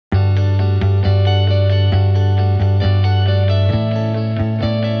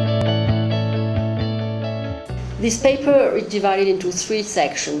This paper is divided into three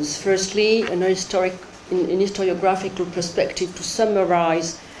sections. Firstly, an historiographical perspective to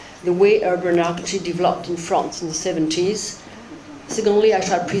summarize the way urban archaeology developed in France in the 70s. Secondly, I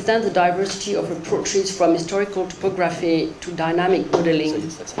shall present the diversity of approaches from historical topography to dynamic modeling.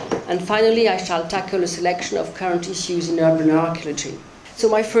 And finally, I shall tackle a selection of current issues in urban archaeology. So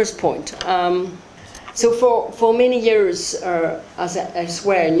my first point. So for many years, as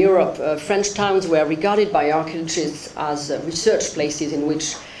elsewhere in Europe, French towns were regarded by archaeologists as research places in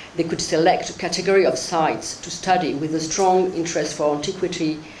which they could select a category of sites to study with a strong interest for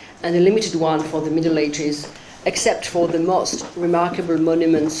antiquity and a limited one for the Middle Ages, except for the most remarkable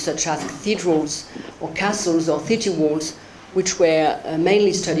monuments such as cathedrals or castles or city walls, which were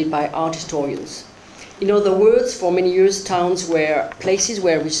mainly studied by art historians. In other words, for many years, towns were places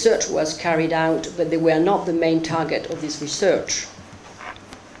where research was carried out, but they were not the main target of this research,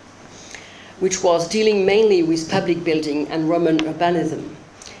 which was dealing mainly with public building and Roman urbanism.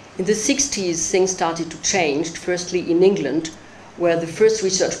 In the 60s, things started to change, firstly in England, where the first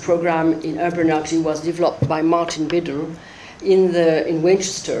research program in urban archaeology was developed by Martin Biddle in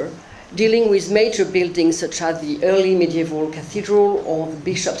Winchester, dealing with major buildings such as the early medieval cathedral or the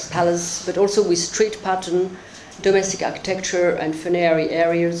bishop's palace, but also with street pattern, domestic architecture, and funerary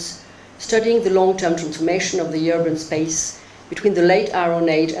areas, studying the long-term transformation of the urban space between the late Iron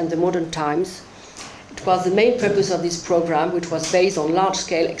Age and the modern times. It was the main purpose of this program, which was based on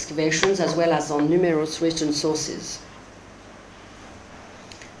large-scale excavations as well as on numerous written sources.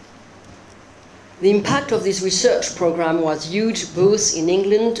 The impact of this research program was huge both in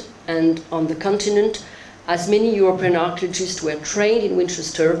England and on the continent, as many European archaeologists were trained in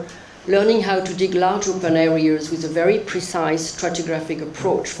Winchester, learning how to dig large open areas with a very precise stratigraphic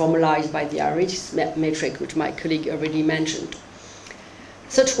approach formalized by the Aris metric, which my colleague already mentioned.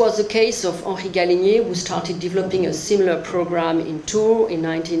 Such was the case of Henri Galinier, who started developing a similar program in Tours in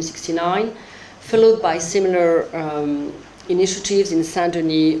 1969, followed by similar initiatives in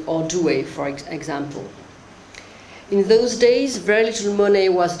Saint-Denis or Douai, for example. In those days, very little money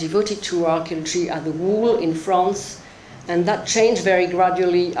was devoted to archaeology at the Wool in France, and that changed very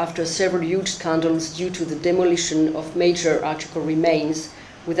gradually after several huge scandals due to the demolition of major archaeological remains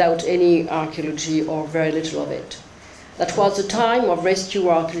without any archaeology or very little of it. That was the time of rescue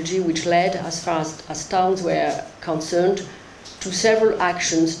archaeology, which led, as far as towns were concerned, to several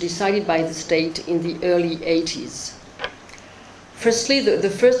actions decided by the state in the early 80s. Firstly, the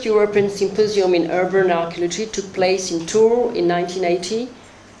first European symposium in urban archaeology took place in Tours in 1980,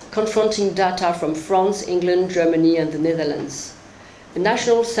 confronting data from France, England, Germany, and the Netherlands. The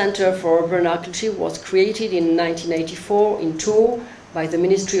National Center for Urban Archaeology was created in 1984 in Tours by the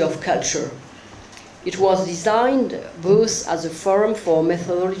Ministry of Culture. It was designed both as a forum for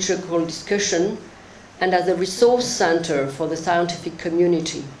methodological discussion and as a resource center for the scientific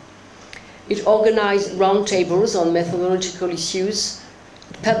community. It organized roundtables on methodological issues.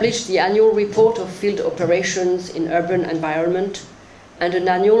 It published the annual report of field operations in urban environment and an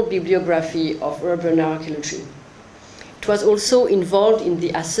annual bibliography of urban archaeology. It was also involved in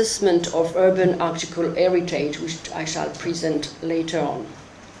the assessment of urban archaeological heritage, which I shall present later on.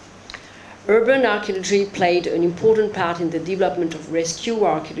 Urban archaeology played an important part in the development of rescue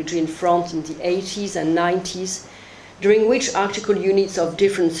archaeology in France in the 80s and 90s, during which archaeological units of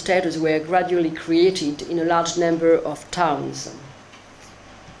different status were gradually created in a large number of towns.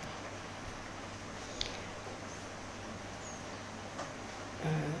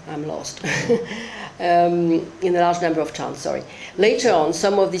 I'm lost. In a large number of towns, sorry. Later on,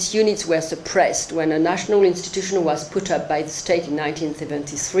 some of these units were suppressed when a national institution was put up by the state in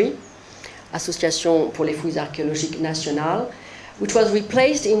 1973, Association pour les Fouilles Archéologiques Nationales, which was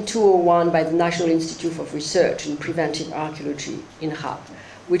replaced in 2001 by the National Institute of Research in Preventive Archaeology, INRAP,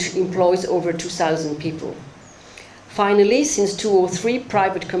 which employs over 2,000 people. Finally, since 2003,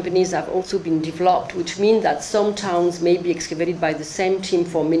 private companies have also been developed, which means that some towns may be excavated by the same team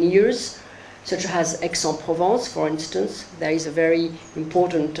for many years, such as Aix-en-Provence, for instance. There is a very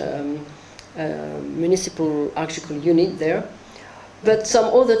important municipal archaeological unit there. But some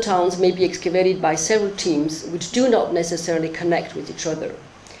other towns may be excavated by several teams which do not necessarily connect with each other.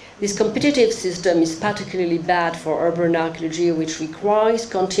 This competitive system is particularly bad for urban archaeology, which requires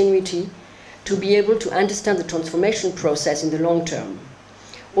continuity to be able to understand the transformation process in the long term.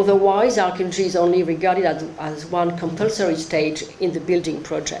 Otherwise, archaeology is only regarded as one compulsory stage in the building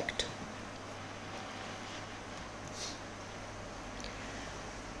project.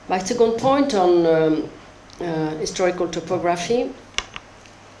 My second point on historical topography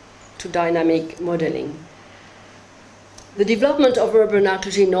to dynamic modeling. The development of urban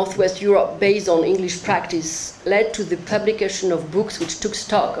archaeology in Northwest Europe based on English practice led to the publication of books which took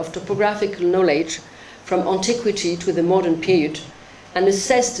stock of topographical knowledge from antiquity to the modern period and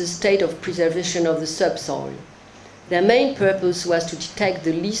assessed the state of preservation of the subsoil. Their main purpose was to detect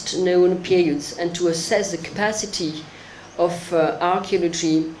the least known periods and to assess the capacity of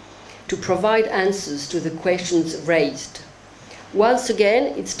archaeology to provide answers to the questions raised. Once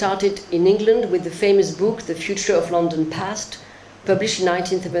again, it started in England with the famous book The Future of London Past, published in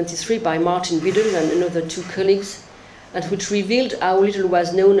 1973 by Martin Biddle and another two colleagues, and which revealed how little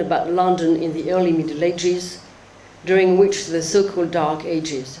was known about London in the early Middle Ages, during which the so-called Dark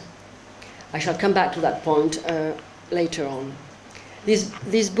Ages. I shall come back to that point later on.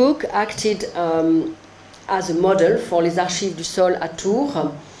 This book acted as a model for Les Archives du Sol à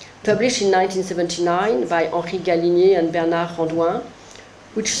Tours, published in 1979 by Henri Galinier and Bernard Randouin,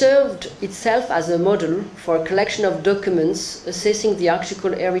 which served itself as a model for a collection of documents assessing the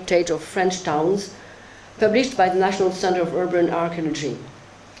archaeological heritage of French towns, published by the National Center of Urban Archaeology.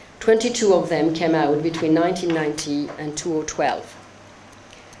 22 of them came out between 1990 and 2012.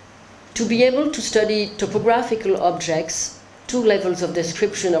 To be able to study topographical objects, two levels of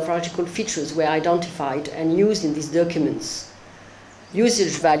description of archaeological features were identified and used in these documents.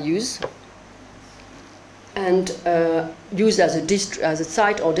 Usage values and used as a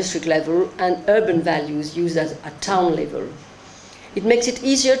site or district level, and urban values used at town level. It makes it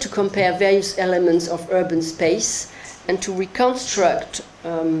easier to compare various elements of urban space and to reconstruct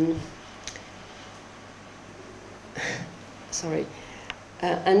and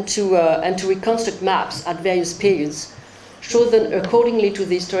to reconstruct maps at various periods, chosen accordingly to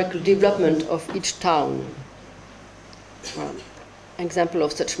the historical development of each town. Example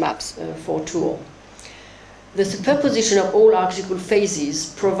of such maps for Tours. The superposition of all archaeological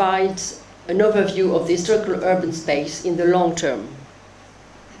phases provides an overview of the historical urban space in the long term.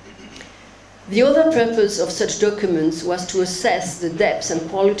 The other purpose of such documents was to assess the depth and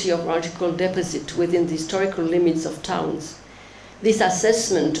quality of archaeological deposit within the historical limits of towns. This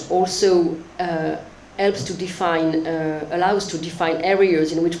assessment also allows to define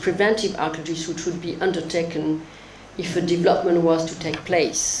areas in which preventive archaeology should be undertaken if a development was to take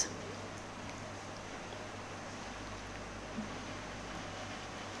place.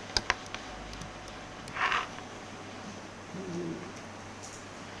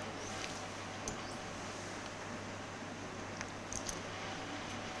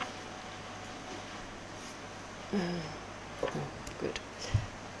 Good.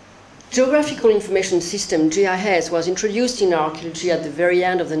 Geographical Information System, GIS, was introduced in archaeology at the very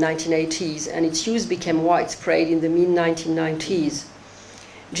end of the 1980s, and its use became widespread in the mid-1990s.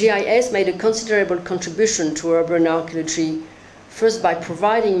 GIS made a considerable contribution to urban archaeology, first by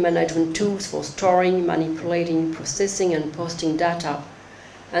providing management tools for storing, manipulating, processing, and posting data,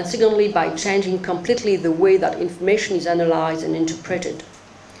 and secondly by changing completely the way that information is analyzed and interpreted.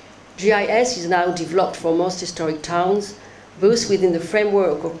 GIS is now developed for most historic towns, both within the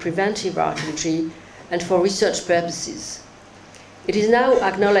framework of preventive archaeology and for research purposes. It is now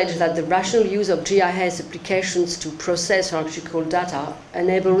acknowledged that the rational use of GIS applications to process archaeological data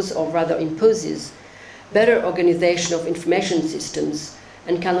enables, or rather imposes, better organization of information systems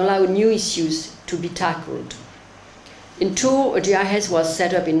and can allow new issues to be tackled. In Tours, a GIS was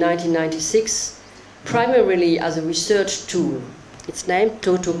set up in 1996, primarily as a research tool. Its name,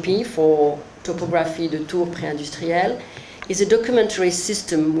 Totopie, for Topographie de Tours Pré-Industrielle, is a documentary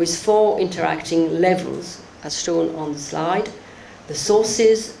system with 4 interacting levels, as shown on the slide. The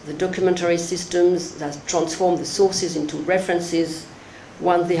sources, the documentary systems that transform the sources into references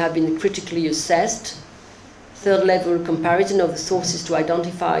once they have been critically assessed. 3rd level, comparison of the sources to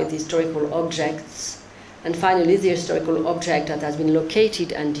identify the historical objects. And finally, the historical object that has been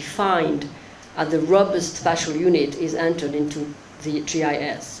located and defined at the robust spatial unit is entered into the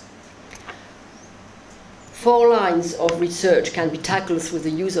GIS. 4 lines of research can be tackled through the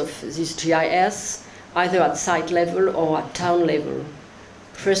use of this GIS, either at site level or at town level.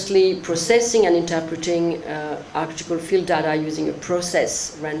 Firstly, processing and interpreting archaeological field data using a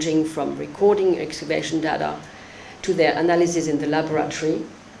process ranging from recording excavation data to their analysis in the laboratory.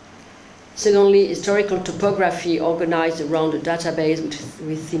 Secondly, historical topography organized around a database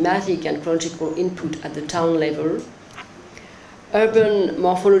with thematic and chronological input at the town level. Urban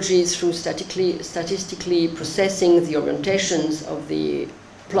morphology through statistically processing the orientations of the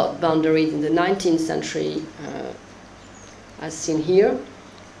plot boundaries in the 19th century, as seen here.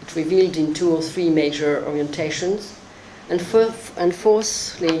 It revealed in 2 or 3 major orientations. And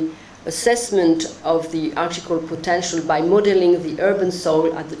fourthly, assessment of the archaeological potential by modeling the urban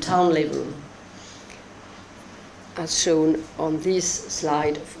soil at the town level. as shown on this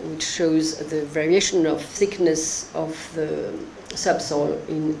slide, which shows the variation of thickness of the subsoil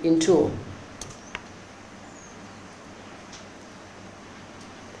in Tours.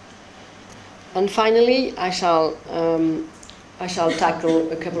 And finally, I shall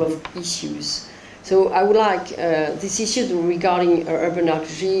tackle a couple of issues. So I would like these issues regarding urban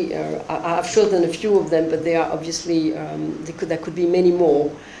archaeology. I've chosen a few of them, but they are obviously there could be many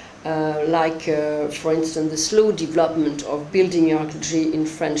more. For instance, the slow development of building archaeology in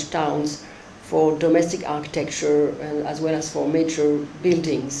French towns for domestic architecture and as well as for major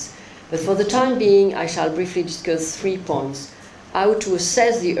buildings. But for the time being, I shall briefly discuss 3 points: how to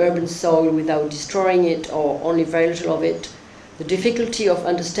assess the urban soil without destroying it or only very little of it, the difficulty of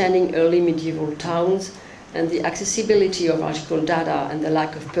understanding early medieval towns, and the accessibility of archaeological data and the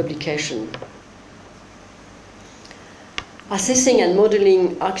lack of publication. Assessing and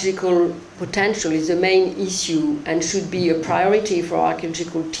modeling archaeological potential is the main issue and should be a priority for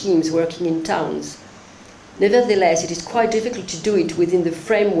archaeological teams working in towns. Nevertheless, it is quite difficult to do it within the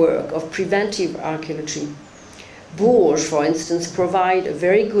framework of preventive archaeology. Bourges, for instance, provide a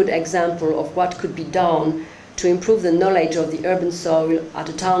very good example of what could be done to improve the knowledge of the urban soil at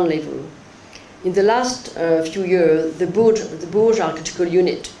a town level. In the last few years, the Bourges Archaeological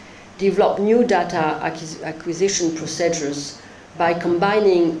Unit developed new data acquisition procedures by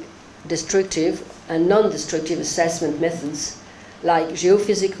combining destructive and non-destructive assessment methods like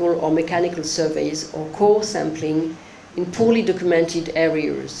geophysical or mechanical surveys or core sampling in poorly documented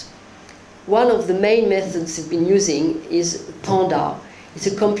areas. One of the main methods we've been using is PANDA. It's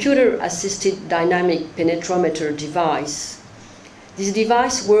a computer-assisted dynamic penetrometer device. This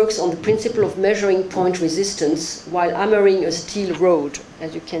device works on the principle of measuring point resistance while hammering a steel rod,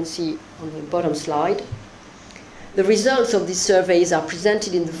 as you can see on the bottom slide. The results of these surveys are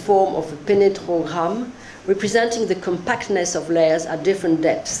presented in the form of a penetrogram representing the compactness of layers at different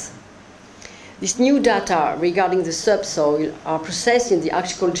depths. These new data regarding the subsoil are processed in the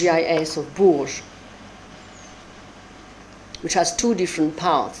Archéologue GIS of Bourges, which has 2 different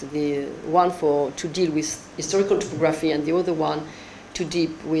parts, the one to deal with historical topography and the other one to deal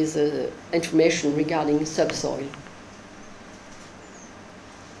with information regarding subsoil.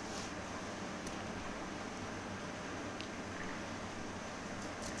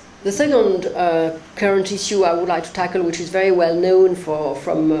 The second current issue I would like to tackle, which is very well known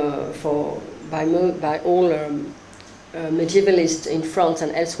by all medievalists in France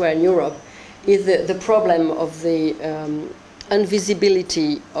and elsewhere in Europe, is the problem of the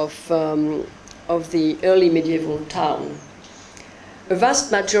invisibility of the early medieval town. A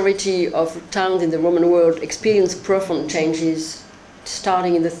vast majority of towns in the Roman world experienced profound changes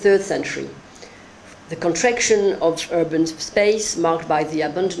starting in the 3rd century. The contraction of urban space marked by the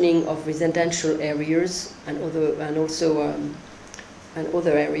abandoning of residential areas and other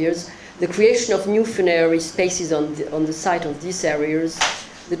areas, the creation of new funerary spaces on the site of these areas,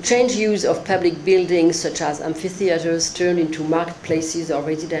 the changed use of public buildings such as amphitheaters turned into marketplaces or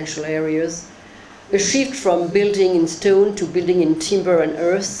residential areas, a shift from building in stone to building in timber and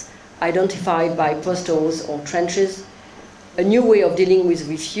earth, identified by postholes or trenches, a new way of dealing with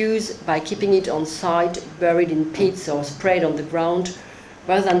refuse by keeping it on site, buried in pits or spread on the ground,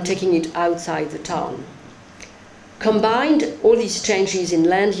 rather than taking it outside the town. Combined, all these changes in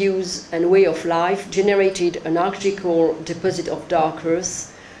land use and way of life generated an archaeological deposit of dark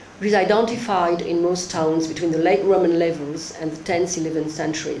earth, which is identified in most towns between the late Roman levels and the 10th, 11th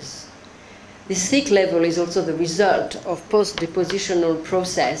centuries. This thick level is also the result of post-depositional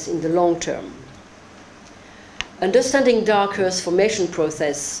process in the long term. Understanding dark earth formation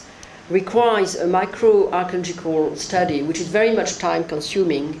process requires a microarchaeological study, which is very much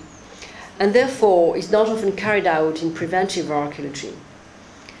time-consuming, and therefore is not often carried out in preventive archaeology.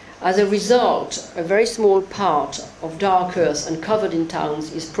 As a result, a very small part of dark earth uncovered in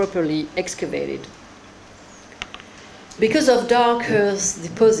towns is properly excavated. Because of dark earth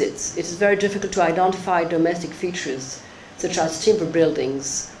deposits, it is very difficult to identify domestic features, such as timber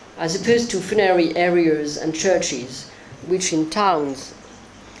buildings, as opposed to funerary areas and churches, which in towns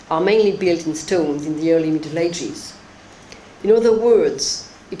are mainly built in stones in the early Middle Ages. In other words,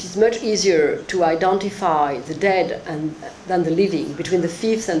 it is much easier to identify the dead than the living between the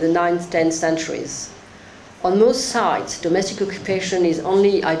 5th and the 9th, 10th centuries. On most sites, domestic occupation is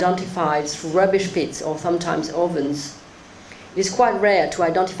only identified through rubbish pits or sometimes ovens. It is quite rare to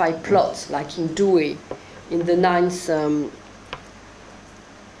identify plots, like in Douai, in the 9th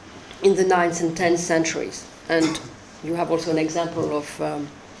and 10th centuries. And you have also an example of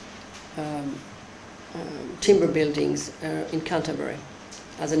timber buildings in Canterbury,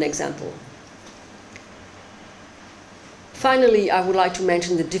 as an example. Finally, I would like to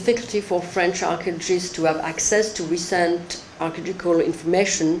mention the difficulty for French archaeologists to have access to recent archaeological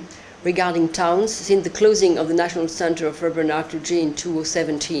information regarding towns since the closing of the National Center of Urban Archaeology in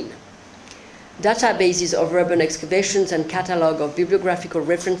 2017. Databases of urban excavations and catalogue of bibliographical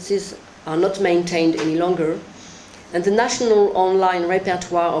references are not maintained any longer, and the national online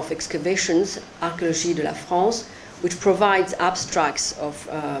repertoire of excavations, Archaeology de la France, which provides abstracts of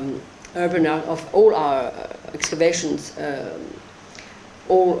of all our excavations,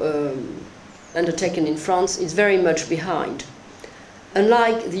 undertaken in France, is very much behind.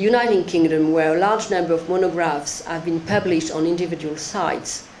 Unlike the United Kingdom, where a large number of monographs have been published on individual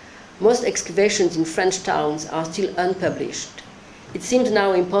sites, most excavations in French towns are still unpublished. It seems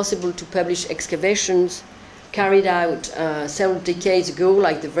now impossible to publish excavations carried out several decades ago,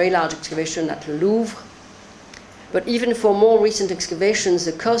 like the very large excavation at the Louvre. But even for more recent excavations,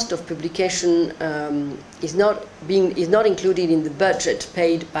 the cost of publication is not included in the budget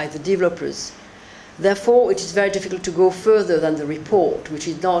paid by the developers. Therefore, it is very difficult to go further than the report, which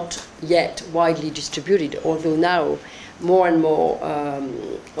is not yet widely distributed, although now more and more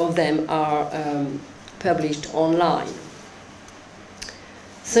of them are published online.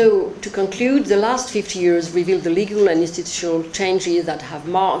 So, to conclude, the last 50 years revealed the legal and institutional changes that have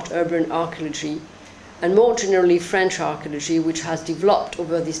marked urban archaeology, and more generally French archaeology, which has developed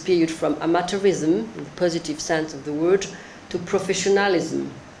over this period from amateurism, in the positive sense of the word, to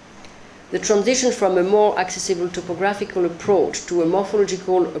professionalism. The transition from a more accessible topographical approach to a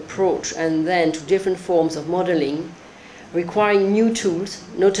morphological approach, and then to different forms of modeling, requiring new tools,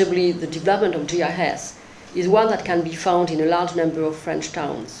 notably the development of GIS, is one that can be found in a large number of French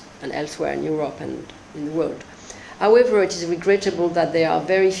towns and elsewhere in Europe and in the world. However, it is regrettable that there are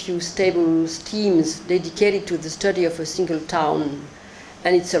very few stable teams dedicated to the study of a single town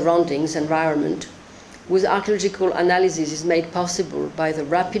and its surroundings, environment, whose archaeological analysis is made possible by the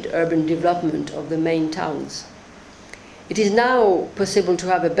rapid urban development of the main towns. It is now possible to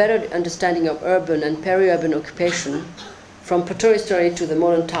have a better understanding of urban and peri-urban occupation from prehistory to the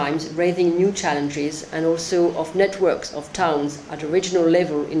modern times, raising new challenges, and also of networks of towns at a regional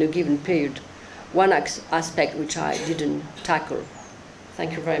level in a given period, one aspect which I didn't tackle.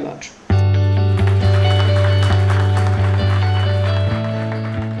 Thank you very much.